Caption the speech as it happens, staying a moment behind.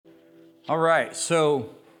All right,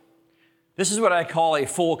 so this is what I call a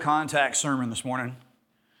full contact sermon this morning.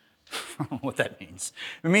 I don't know what that means.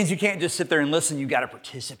 It means you can't just sit there and listen, you got to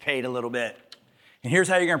participate a little bit. And here's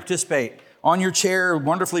how you're going to participate. On your chair,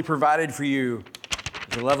 wonderfully provided for you,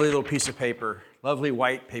 is a lovely little piece of paper, lovely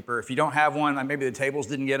white paper. If you don't have one, maybe the tables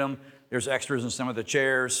didn't get them. There's extras in some of the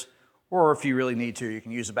chairs. Or if you really need to, you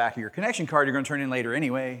can use the back of your connection card you're going to turn in later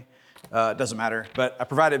anyway. It doesn't matter. But I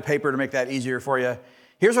provided paper to make that easier for you.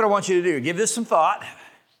 Here's what I want you to do. Give this some thought.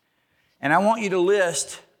 And I want you to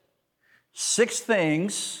list 6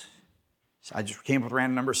 things. I just came up with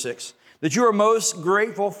random number 6 that you are most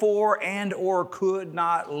grateful for and or could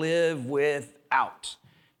not live without.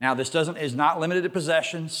 Now, this is not limited to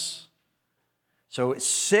possessions. So it's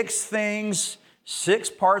 6 things,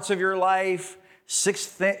 6 parts of your life,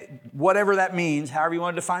 whatever that means, however you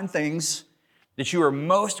want to define things, that you are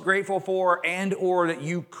most grateful for and or that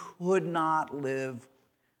you could not live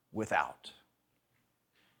without.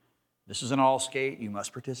 This is an all skate. You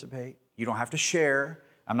must participate. You don't have to share.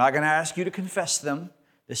 I'm not going to ask you to confess them.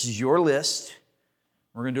 This is your list.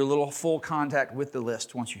 We're going to do a little full contact with the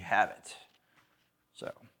list once you have it.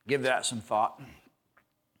 So give that some thought.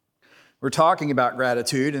 We're talking about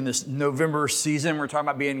gratitude in this November season. We're talking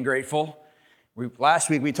about being grateful. Last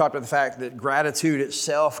week we talked about the fact that gratitude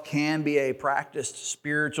itself can be a practiced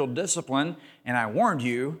spiritual discipline. And I warned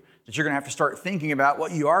you that you're going to have to start thinking about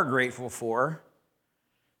what you are grateful for.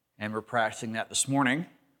 And we're practicing that this morning.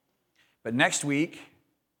 But next week,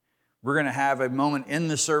 we're going to have a moment in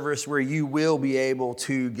the service where you will be able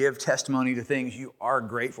to give testimony to things you are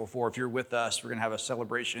grateful for. If you're with us, we're going to have a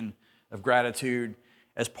celebration of gratitude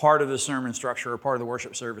as part of the sermon structure or part of the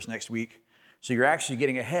worship service next week. So you're actually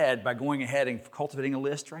getting ahead by going ahead and cultivating a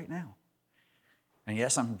list right now. And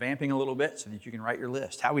yes, I'm vamping a little bit so that you can write your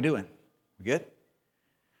list. How we doing? We good?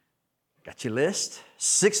 Got your list?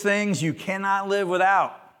 6 things you cannot live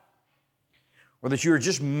without, or that you are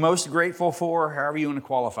just most grateful for, however you want to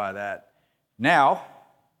qualify that. Now,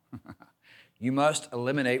 you must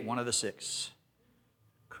eliminate one of the 6.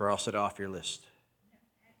 Cross it off your list.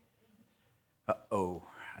 Uh-oh.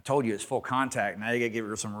 I told you it's full contact. Now you got to give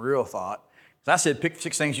it some real thought. So I said pick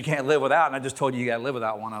 6 things you can't live without, and I just told you got to live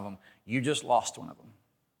without one of them. You just lost one of them.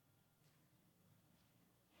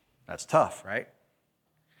 That's tough, right?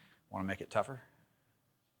 Want to make it tougher?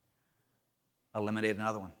 Eliminate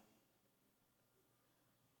another one.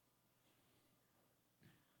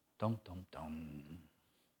 Dum, dum, dum.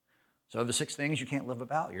 So the 6 things you can't live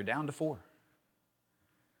without, you're down to 4.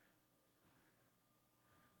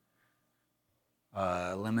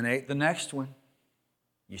 Eliminate the next one.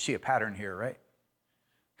 You see a pattern here, right?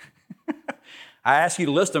 I asked you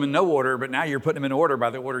to list them in no order, but now you're putting them in order by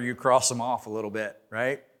the order you cross them off a little bit,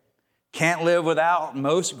 right? Can't live without,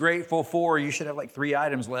 most grateful for. You should have like 3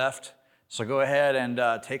 items left. So go ahead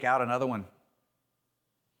and take out another one.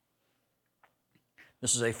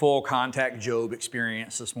 This is a full contact Job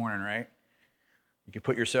experience this morning, right? You can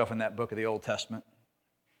put yourself in that book of the Old Testament.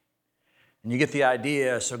 And you get the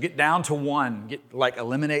idea. So get down to 1.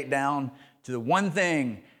 Eliminate down to the one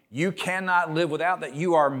thing you cannot live without that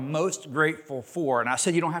you are most grateful for. And I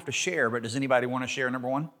said you don't have to share, but does anybody want to share number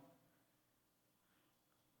 1?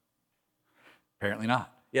 Apparently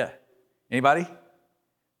not. Yeah. Anybody?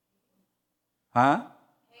 Huh?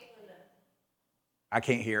 I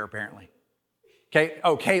can't hear apparently.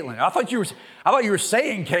 Caitlin. I thought you were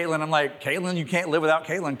saying Caitlin. I'm like, Caitlin, you can't live without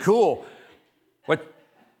Caitlin. Cool. What?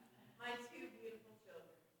 My 2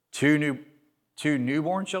 beautiful children. 2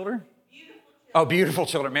 newborn children? Beautiful children. Oh, beautiful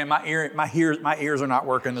children. Man, my ears are not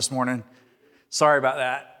working this morning. Sorry about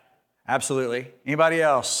that. Absolutely. Anybody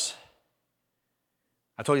else?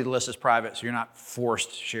 I told you the list is private, so you're not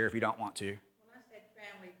forced to share if you don't want to. When I said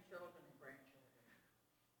family, children, and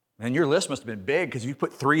grandchildren. Then your list must have been big because you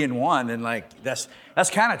put 3 in one, and that's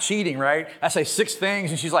kind of cheating, right? I say 6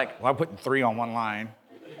 things, and she's like, well, I'm putting 3 on one line.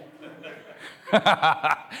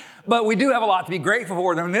 But we do have a lot to be grateful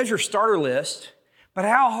for. I mean, there's your starter list. But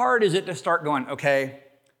how hard is it to start going, okay,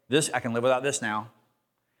 I can live without this now.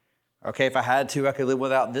 Okay, if I had to, I could live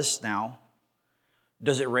without this now.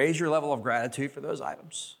 Does it raise your level of gratitude for those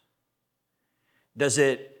items? Does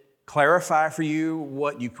it clarify for you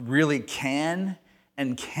what you really can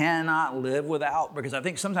and cannot live without? Because I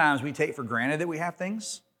think sometimes we take for granted that we have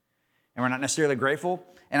things and we're not necessarily grateful.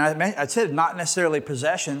 And I said not necessarily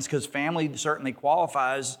possessions because family certainly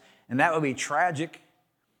qualifies, and that would be tragic.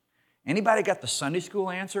 Anybody got the Sunday school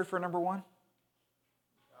answer for number 1?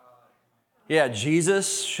 Yeah,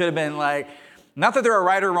 Jesus should have been like, not that there are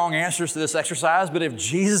right or wrong answers to this exercise, but if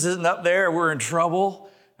Jesus isn't up there, we're in trouble.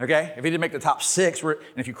 Okay? If he didn't make the top 6, and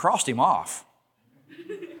if you crossed him off,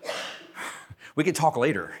 we could talk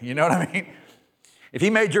later. You know what I mean? If he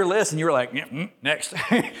made your list and you were like, next,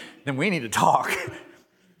 then we need to talk.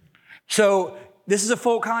 So this is a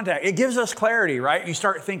full contact. It gives us clarity, right? You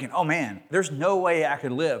start thinking, oh man, there's no way I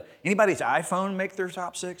could live. Anybody's iPhone make their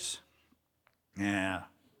top 6? Yeah.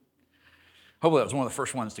 Hopefully that was one of the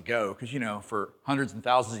first ones to go because, for hundreds and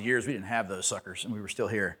thousands of years, we didn't have those suckers and we were still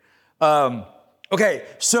here. Okay,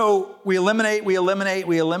 so we eliminate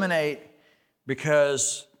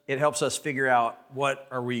because it helps us figure out what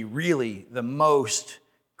are we really the most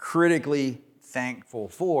critically thankful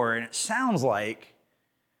for. And it sounds like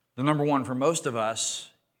the number one for most of us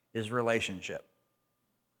is relationship.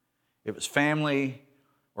 It was family,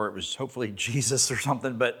 or it was hopefully Jesus or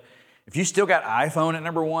something, but if you still got iPhone at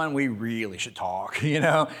number one, we really should talk,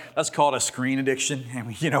 That's called a screen addiction, and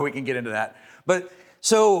we can get into that. But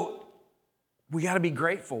so we got to be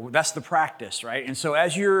grateful. That's the practice, right? And so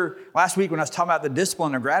last week when I was talking about the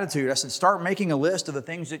discipline of gratitude, I said start making a list of the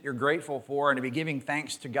things that you're grateful for and to be giving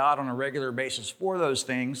thanks to God on a regular basis for those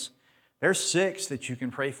things. There's 6 that you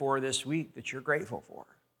can pray for this week that you're grateful for,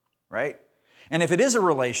 right? And if it is a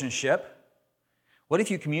relationship, what if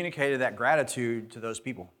you communicated that gratitude to those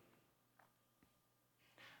people?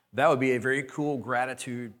 That would be a very cool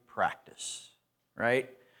gratitude practice, right?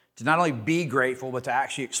 To not only be grateful, but to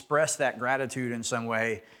actually express that gratitude in some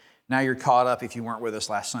way. Now you're caught up if you weren't with us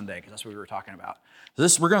last Sunday, because that's what we were talking about. So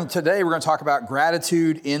today we're going to talk about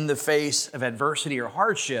gratitude in the face of adversity or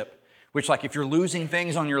hardship, which like if you're losing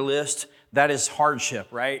things on your list, that is hardship,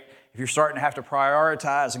 right? If you're starting to have to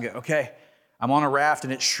prioritize and go, okay, I'm on a raft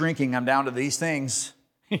and it's shrinking, I'm down to these things,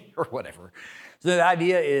 or whatever. So the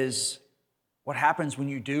idea is, what happens when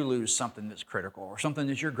you do lose something that's critical or something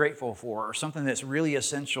that you're grateful for or something that's really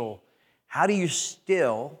essential? How do you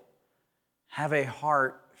still have a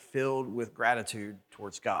heart filled with gratitude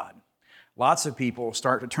towards God? Lots of people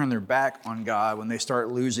start to turn their back on God when they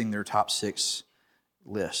start losing their top 6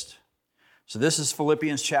 list. So this is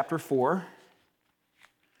Philippians chapter 4,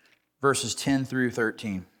 verses 10 through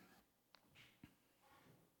 13.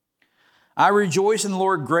 I rejoice in the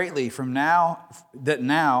Lord greatly that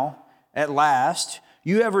now, at last,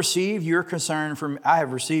 you have received your concern from, let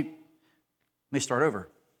me start over.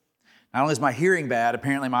 Not only is my hearing bad,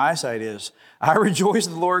 apparently my eyesight is. I rejoice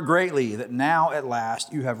in the Lord greatly that now at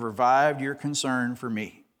last you have revived your concern for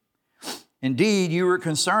me. Indeed, you were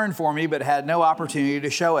concerned for me, but had no opportunity to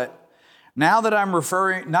show it. Not that I'm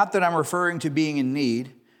referring to being in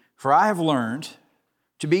need, for I have learned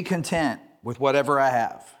to be content with whatever I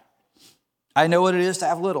have. I know what it is to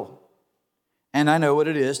have little, and I know what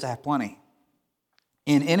it is to have plenty.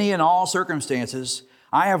 In any and all circumstances,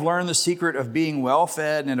 I have learned the secret of being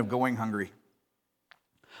well-fed and of going hungry,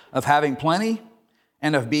 of having plenty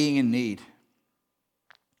and of being in need.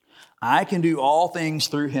 I can do all things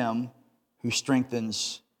through him who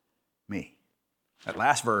strengthens me. That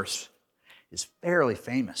last verse is fairly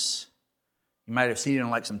famous. You might have seen it on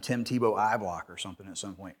like some Tim Tebow eye block or something at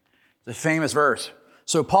some point. It's a famous verse.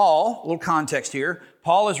 So Paul, a little context here,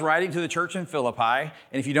 Paul is writing to the church in Philippi,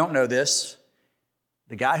 and if you don't know this,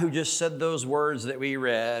 the guy who just said those words that we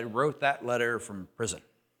read wrote that letter from prison.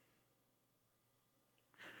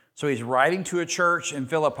 So he's writing to a church in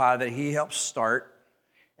Philippi that he helped start,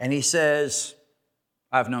 and he says,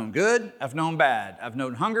 I've known good, I've known bad, I've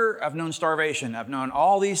known hunger, I've known starvation, I've known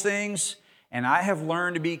all these things, and I have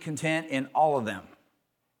learned to be content in all of them.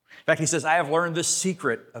 In fact, he says, I have learned the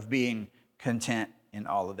secret of being content in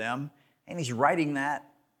all of them, and he's writing that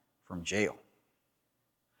from jail.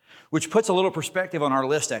 Which puts a little perspective on our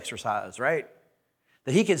list exercise, right?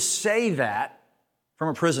 That he could say that from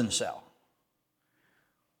a prison cell.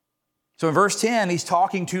 So in verse 10, he's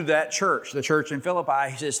talking to that church, the church in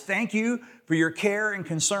Philippi. He says, thank you for your care and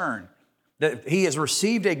concern. That he has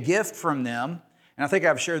received a gift from them. And I think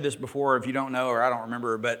I've shared this before if you don't know or I don't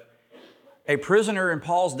remember, but a prisoner in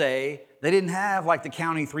Paul's day, they didn't have like the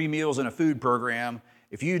county 3 meals and a food program.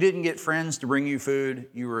 If you didn't get friends to bring you food,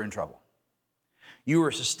 you were in trouble. You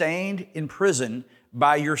were sustained in prison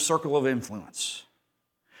by your circle of influence.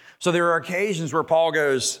 So there are occasions where Paul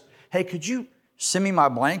goes, hey, could you send me my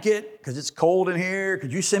blanket because it's cold in here?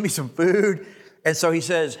 Could you send me some food? And so he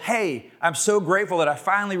says, hey, I'm so grateful that I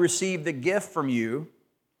finally received the gift from you.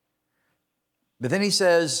 But then he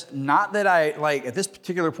says, not that at this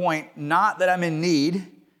particular point, not that I'm in need,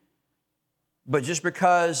 but just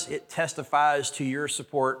because it testifies to your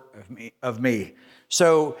support of me.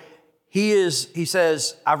 So he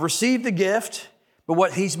says, I've received the gift, but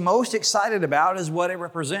what he's most excited about is what it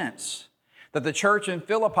represents. That the church in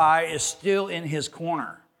Philippi is still in his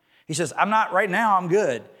corner. He says, right now I'm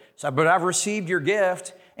good. But I've received your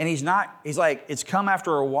gift, and he's like, it's come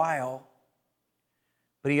after a while,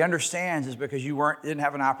 But he understands is because you didn't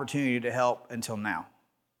have an opportunity to help until now.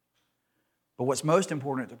 But what's most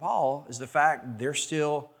important to Paul is the fact they're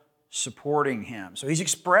still supporting him. So he's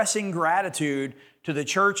expressing gratitude to the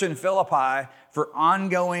church in Philippi for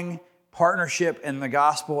ongoing partnership in the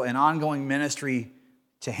gospel and ongoing ministry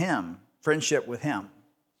to him, friendship with him.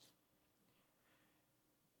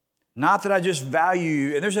 Not that I just value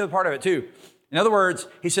you, and there's another part of it too. In other words,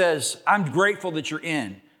 he says, I'm grateful that you're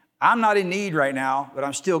in. I'm not in need right now, but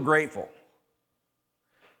I'm still grateful.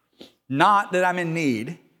 Not that I'm in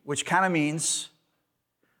need, which kind of means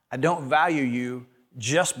I don't value you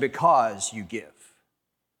just because you give.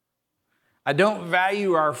 I don't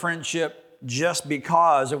value our friendship just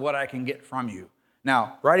because of what I can get from you.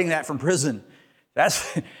 Now, writing that from prison,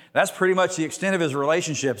 that's pretty much the extent of his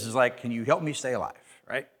relationships is like, can you help me stay alive,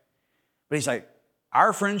 right? But he's like,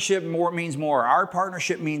 our friendship means more. Our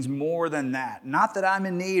partnership means more than that. Not that I'm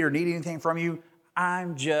in need or need anything from you.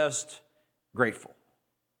 I'm just grateful.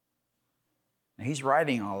 And he's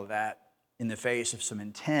writing all of that in the face of some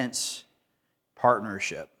intense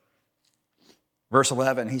partnership. Verse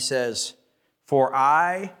 11, he says, for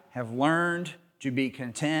I have learned to be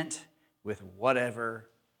content with whatever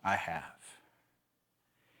I have.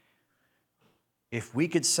 If we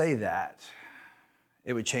could say that,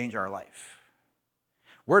 it would change our life.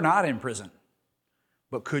 We're not in prison,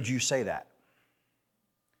 but could you say that?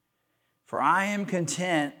 For I am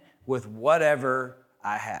content with whatever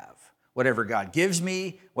I have. Whatever God gives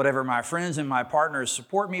me, whatever my friends and my partners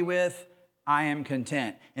support me with, I am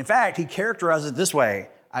content. In fact, he characterizes it this way.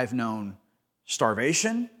 I've known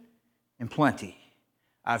starvation and plenty.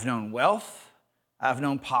 I've known wealth. I've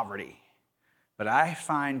known poverty. But I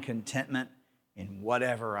find contentment in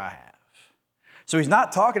whatever I have. So he's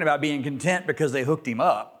not talking about being content because they hooked him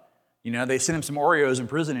up. You know, they sent him some Oreos in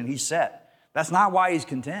prison and he's set. That's not why he's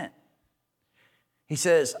content. He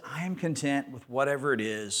says, I am content with whatever it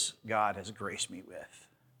is God has graced me with.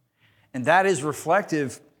 And that is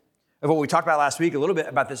reflective of what we talked about last week a little bit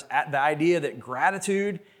about this, the idea that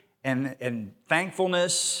gratitude and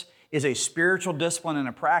thankfulness is a spiritual discipline and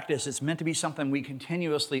a practice. It's meant to be something we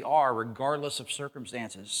continuously are regardless of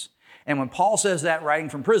circumstances. And when Paul says that writing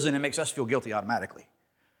from prison, it makes us feel guilty automatically.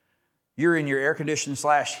 You're in your air-conditioned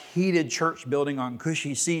 / heated church building on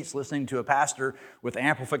cushy seats listening to a pastor with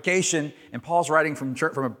amplification, and Paul's writing from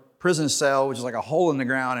a prison cell, which is like a hole in the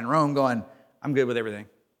ground in Rome, going, I'm good with everything.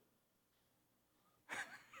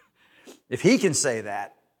 If he can say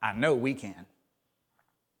that, I know we can.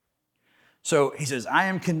 So he says, I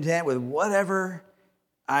am content with whatever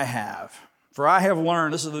I have. For I have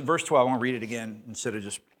learned, this is verse 12, I want to read it again instead of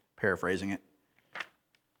just paraphrasing it,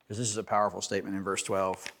 because this is a powerful statement in verse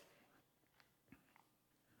 12.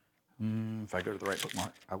 If I go to the right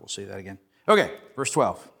bookmark, I will see that again. Okay, verse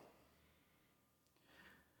 12.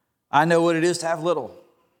 I know what it is to have little,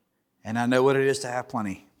 and I know what it is to have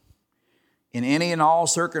plenty. In any and all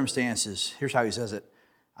circumstances, here's how he says it,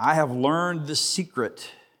 I have learned the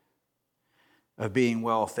secret of being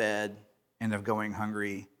well fed and of going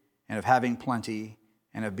hungry and of having plenty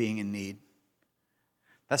and of being in need.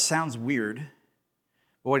 That sounds weird,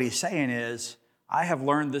 but what he's saying is, I have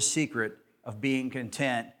learned the secret of being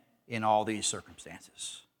content in all these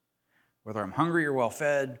circumstances. Whether I'm hungry or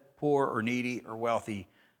well-fed, poor or needy or wealthy,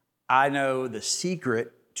 I know the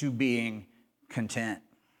secret to being content.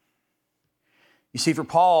 You see, for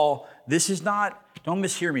Paul, this is not, don't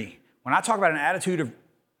mishear me. When I talk about an attitude of,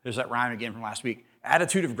 there's that rhyme again from last week,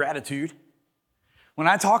 attitude of gratitude. When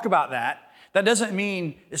I talk about that, that doesn't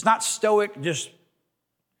mean, it's not stoic, just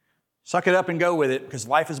suck it up and go with it because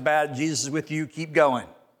life is bad, Jesus is with you, keep going.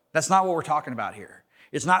 That's not what we're talking about here.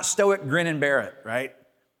 It's not stoic, grin and bear it, right?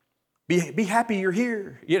 Be happy you're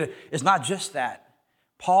here. It's not just that.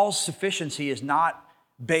 Paul's sufficiency is not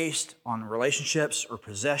based on relationships or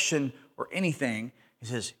possession or anything. He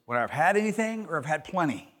says, when I've had anything or I've had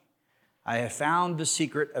plenty, I have found the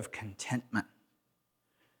secret of contentment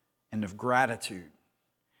and of gratitude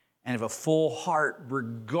and of a full heart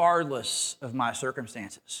regardless of my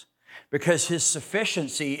circumstances. Because his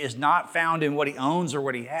sufficiency is not found in what he owns or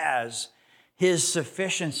what he has. His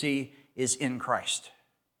sufficiency is in Christ.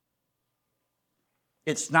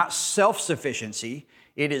 It's not self-sufficiency,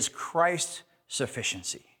 it is Christ's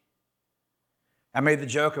sufficiency. I made the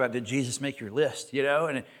joke about, did Jesus make your list,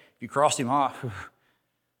 and if you crossed him off.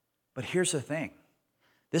 But here's the thing.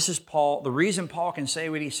 This is Paul, the reason Paul can say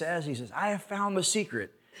what he says, I have found the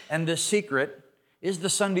secret, and the secret is the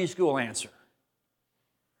Sunday school answer.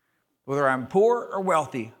 Whether I'm poor or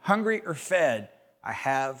wealthy, hungry or fed, I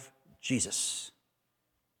have Jesus.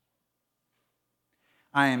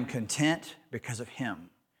 I am content because of him.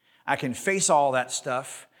 I can face all that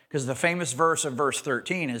stuff, because the famous verse of verse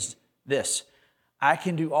 13 is this: I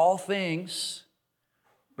can do all things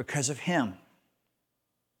because of him.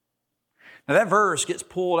 Now that verse gets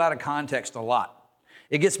pulled out of context a lot.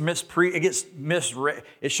 It misread.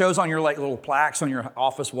 It shows on your little plaques on your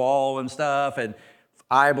office wall and stuff, and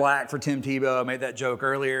eye black for Tim Tebow. I made that joke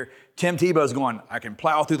earlier. Tim Tebow's going, I can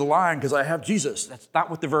plow through the line because I have Jesus. That's not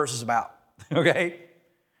what the verse is about, okay?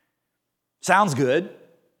 Sounds good.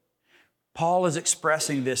 Paul is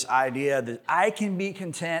expressing this idea that I can be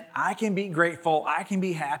content, I can be grateful, I can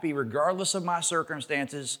be happy regardless of my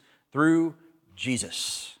circumstances through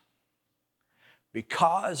Jesus.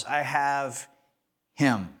 Because I have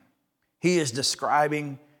him. He is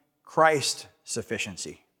describing Christ's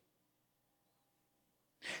sufficiency.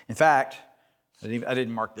 In fact, I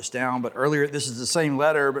didn't mark this down, but earlier, this is the same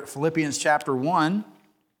letter, but Philippians chapter 1,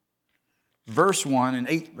 verse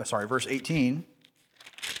 18.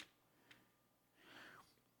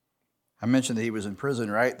 I mentioned that he was in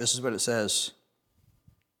prison, right? This is what it says.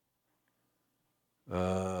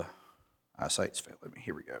 Eyesight's failing me.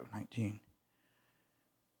 Here we go, 19.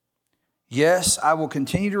 Yes, I will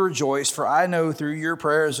continue to rejoice, for I know through your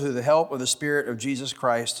prayers, through the help of the Spirit of Jesus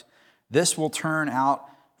Christ, this will turn out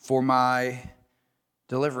for my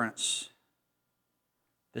deliverance.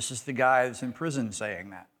 This is the guy that's in prison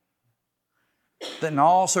saying that. That in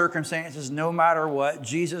all circumstances, no matter what,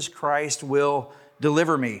 Jesus Christ will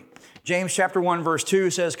deliver me. James chapter 1, verse 2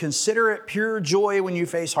 says, consider it pure joy when you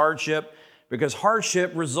face hardship, because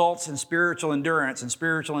hardship results in spiritual endurance, and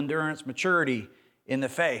spiritual endurance, maturity in the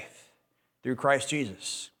faith through Christ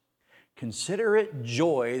Jesus. Consider it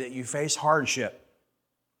joy that you face hardship.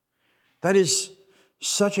 That is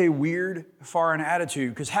such a weird foreign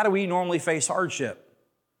attitude, because how do we normally face hardship?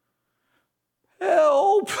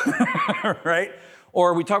 Help, right?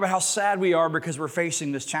 Or we talk about how sad we are because we're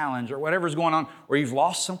facing this challenge or whatever's going on, or you've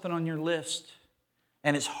lost something on your list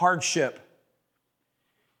and it's hardship.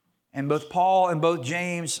 And both Paul and both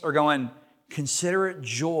James are going, consider it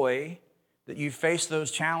joy that you face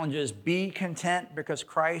those challenges. Be content because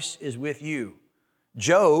Christ is with you.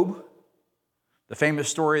 Job, the famous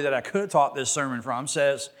story that I could have taught this sermon from,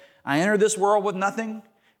 says, I entered this world with nothing,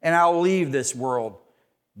 and I will leave this world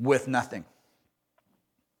with nothing.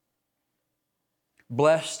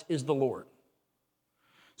 Blessed is the Lord.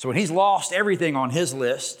 So when he's lost everything on his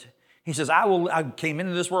list, he says, I came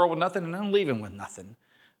into this world with nothing, and I'm leaving with nothing.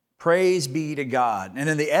 Praise be to God. And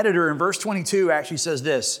then the editor in verse 22 actually says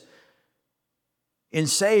this: in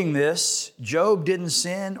saying this, Job didn't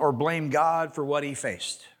sin or blame God for what he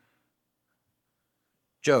faced.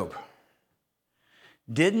 Job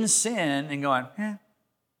didn't sin and going,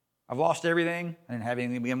 I've lost everything. I didn't have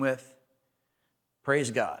anything to begin with.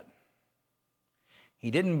 Praise God. He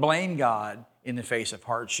didn't blame God in the face of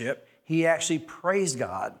hardship. He actually praised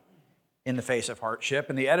God in the face of hardship.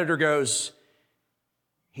 And the editor goes,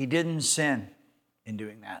 he didn't sin in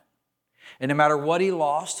doing that. And no matter what he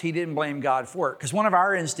lost, he didn't blame God for it. Because one of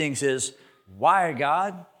our instincts is, why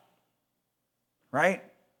God? Right?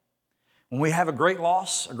 When we have a great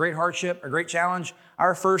loss, a great hardship, a great challenge,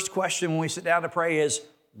 our first question when we sit down to pray is,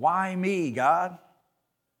 why me, God?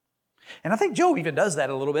 And I think Job even does that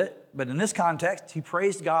a little bit. But in this context, he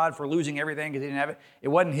praised God for losing everything because he didn't have it. It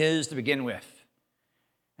wasn't his to begin with.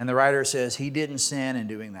 And the writer says he didn't sin in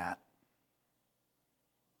doing that.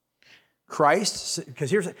 Christ,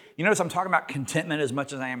 because you notice I'm talking about contentment as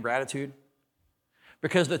much as I am gratitude,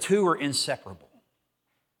 because the two are inseparable.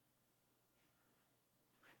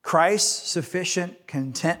 Christ's sufficient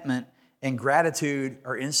contentment and gratitude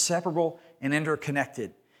are inseparable and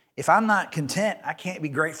interconnected. If I'm not content, I can't be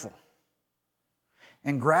grateful.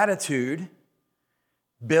 And gratitude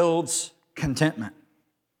builds contentment.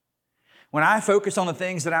 When I focus on the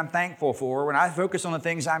things that I'm thankful for, when I focus on the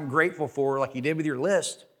things I'm grateful for, like you did with your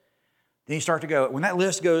list, then you start to go, when that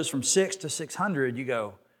list goes from 6 to 600, you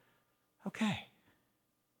go, okay.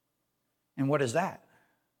 And what is that?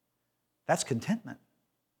 That's contentment.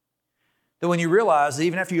 Then when you realize that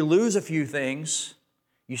even after you lose a few things,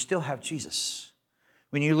 you still have Jesus.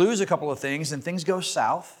 When you lose a couple of things and things go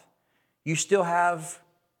south, you still have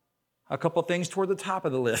a couple of things toward the top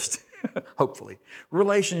of the list, hopefully.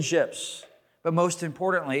 Relationships. But most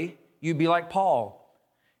importantly, you be like Paul.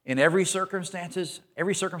 In every circumstance,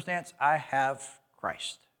 I have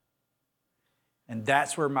Christ. And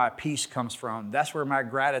that's where my peace comes from. That's where my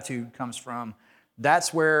gratitude comes from.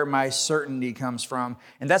 That's where my certainty comes from.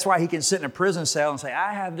 And that's why he can sit in a prison cell and say,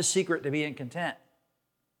 I have the secret to being content.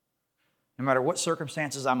 No matter what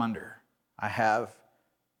circumstances I'm under, I have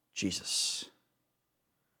Jesus.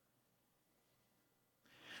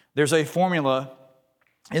 There's a formula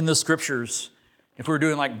in the scriptures, if we were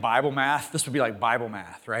doing like Bible math, this would be like Bible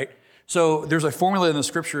math, right? So there's a formula in the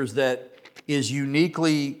scriptures that is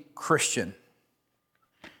uniquely Christian.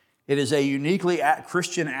 It is a uniquely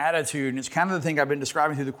Christian attitude, and it's kind of the thing I've been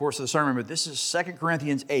describing through the course of the sermon, but this is 2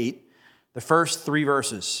 Corinthians 8, the first 3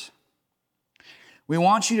 verses. We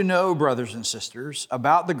want you to know, brothers and sisters,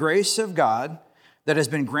 about the grace of God that has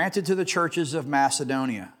been granted to the churches of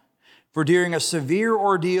Macedonia. For during a severe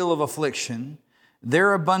ordeal of affliction,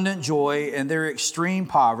 their abundant joy and their extreme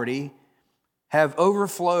poverty have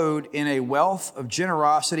overflowed in a wealth of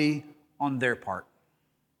generosity on their part.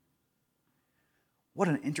 What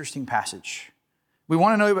an interesting passage. We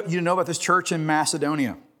want you to know about this church in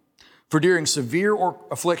Macedonia. For during severe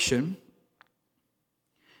affliction,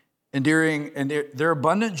 and their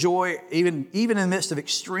abundant joy, even in the midst of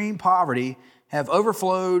extreme poverty, have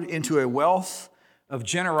overflowed into a wealth of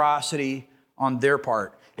generosity on their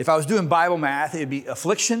part. If I was doing Bible math, it'd be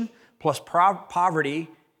affliction plus poverty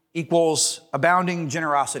equals abounding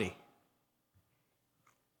generosity.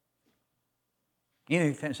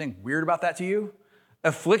 Anything weird about that to you?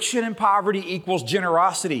 Affliction and poverty equals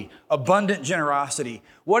generosity, abundant generosity.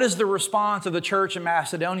 What is the response of the church in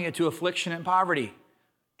Macedonia to affliction and poverty?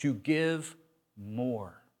 To give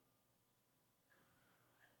more.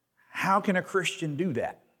 How can a Christian do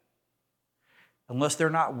that? Unless they're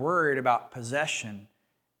not worried about possession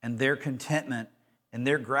and their contentment and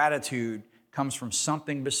their gratitude comes from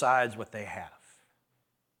something besides what they have.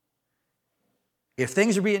 If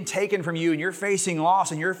things are being taken from you and you're facing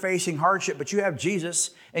loss and you're facing hardship, but you have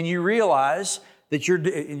Jesus and you realize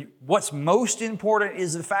that what's most important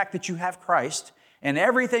is the fact that you have Christ and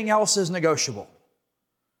everything else is negotiable,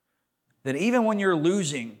 then even when you're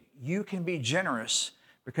losing, you can be generous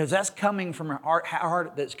because that's coming from a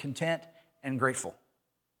heart that's content and grateful.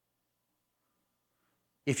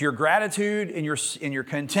 If your gratitude and your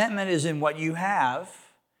contentment is in what you have,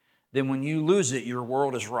 then when you lose it, your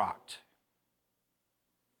world is rocked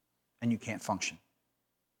and you can't function.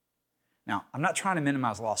 Now, I'm not trying to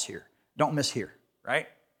minimize loss here. Don't miss here, right?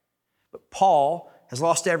 But Paul has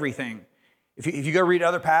lost everything. If you go read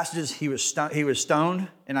other passages, he was stoned,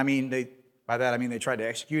 and by that I mean they tried to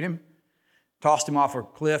execute him, tossed him off a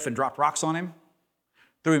cliff and dropped rocks on him,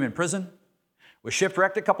 threw him in prison, was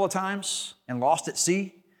shipwrecked a couple of times and lost at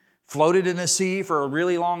sea, floated in the sea for a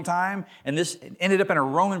really long time, and this ended up in a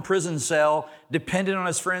Roman prison cell, dependent on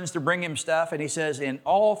his friends to bring him stuff, and he says, in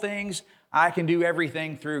all things, I can do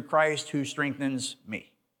everything through Christ who strengthens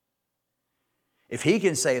me. If he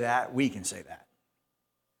can say that, we can say that.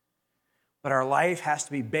 But our life has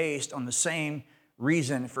to be based on the same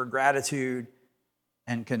reason for gratitude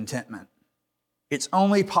and contentment. It's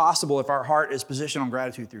only possible if our heart is positioned on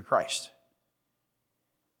gratitude through Christ.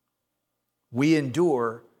 We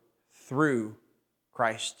endure through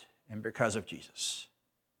Christ and because of Jesus.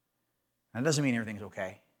 That doesn't mean everything's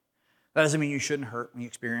okay. That doesn't mean you shouldn't hurt when you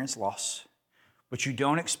experience loss. But you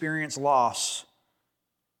don't experience loss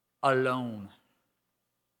alone.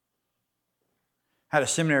 I had a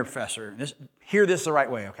seminary professor. Hear this the right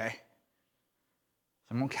way, okay?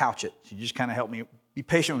 I'm going to couch it. So you just kind of help me. Be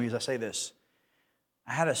patient with me as I say this.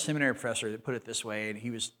 I had a seminary professor that put it this way, and he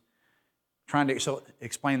was trying to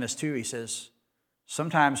explain this too. He says,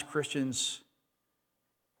 sometimes Christians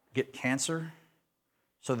get cancer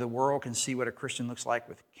so the world can see what a Christian looks like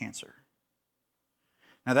with cancer.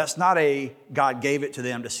 Now, that's not a God gave it to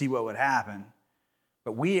them to see what would happen,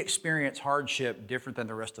 but we experience hardship different than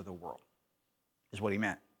the rest of the world, is what he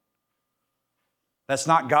meant. That's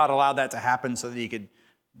not God allowed that to happen so that he could.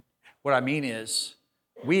 What I mean is,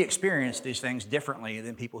 we experience these things differently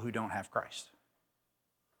than people who don't have Christ.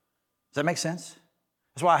 Does that make sense?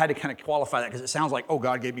 That's why I had to kind of qualify that, because it sounds like, oh,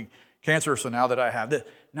 God gave me cancer, so now that I have this.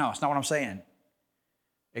 No, it's not what I'm saying.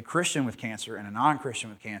 A Christian with cancer and a non-Christian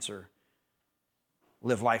with cancer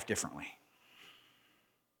live life differently.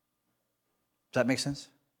 Does that make sense?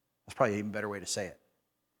 That's probably an even better way to say it.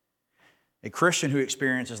 A Christian who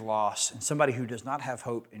experiences loss and somebody who does not have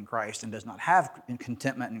hope in Christ and does not have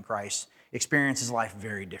contentment in Christ experiences life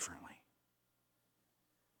very differently.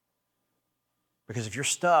 Because if your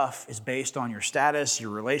stuff is based on your status, your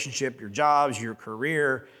relationship, your jobs, your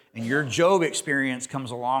career, and your Job experience comes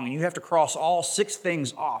along and you have to cross all 6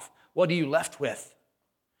 things off, what are you left with?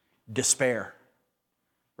 Despair,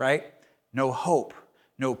 right? No hope,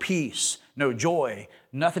 no peace, no joy,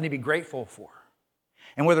 nothing to be grateful for.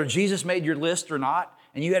 And whether Jesus made your list or not,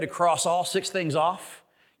 and you had to cross all 6 things off,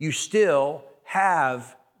 you still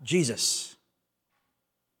have Jesus.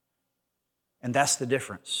 And that's the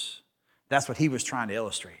difference. That's what he was trying to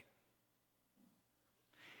illustrate.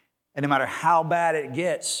 And no matter how bad it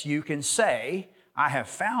gets, you can say, I have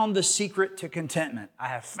found the secret to contentment. I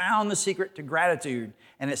have found the secret to gratitude.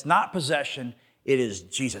 And it's not possession, it is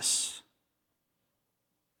Jesus.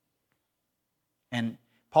 And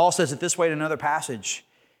Paul says it this way in another passage.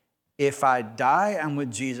 If I die, I'm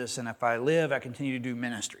with Jesus, and if I live, I continue to do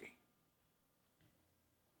ministry.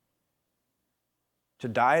 To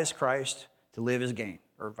die is Christ, to live is gain,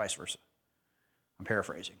 or vice versa. I'm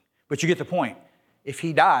paraphrasing. But you get the point. If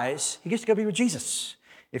he dies, he gets to go be with Jesus.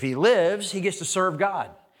 If he lives, he gets to serve God.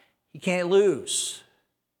 He can't lose.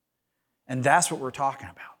 And that's what we're talking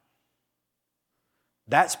about.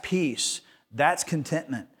 That's peace. That's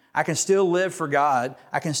contentment. I can still live for God.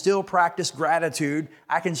 I can still practice gratitude.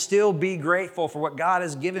 I can still be grateful for what God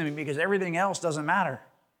has given me because everything else doesn't matter.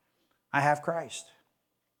 I have Christ.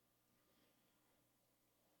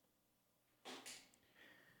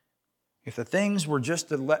 If the things were just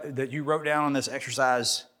that you wrote down on this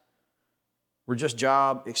exercise were just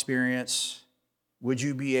job experience, would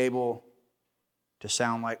you be able to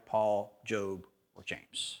sound like Paul, Job, or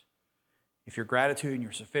James? If your gratitude and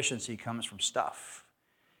your sufficiency comes from stuff,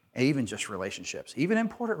 and even just relationships, even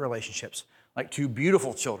important relationships, like two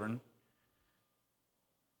beautiful children,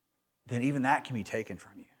 then even that can be taken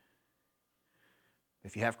from you.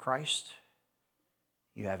 If you have Christ,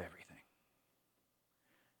 you have everything.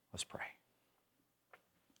 Let's pray.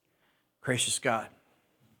 Gracious God,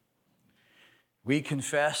 we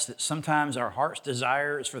confess that sometimes our heart's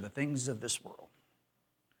desire is for the things of this world.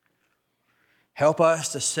 Help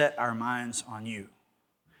us to set our minds on you.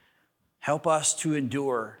 Help us to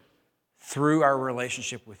endure through our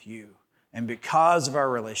relationship with you. And because of our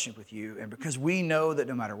relationship with you, and because we know that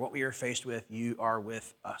no matter what we are faced with, you are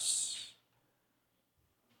with us.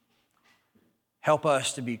 Help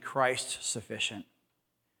us to be Christ-sufficient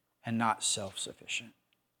and not self-sufficient.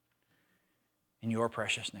 In your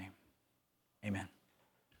precious name, amen.